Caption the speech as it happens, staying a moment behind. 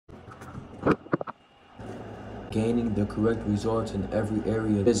gaining the correct results in every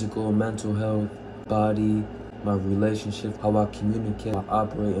area: physical, mental health, body, my relationship, how I communicate, how I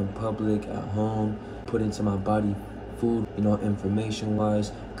operate in public, at home, put into my body food,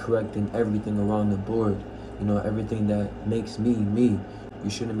 information-wise, correcting everything around the board, everything that makes me, me. You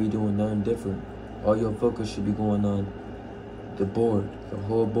shouldn't be doing nothing different. All your focus should be going on the board, the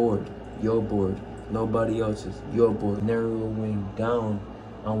whole board, your board, nobody else's, your board. Narrowing down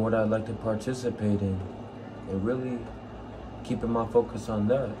on what I'd like to participate in and really keeping my focus on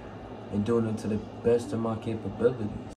that and doing it to the best of my capabilities.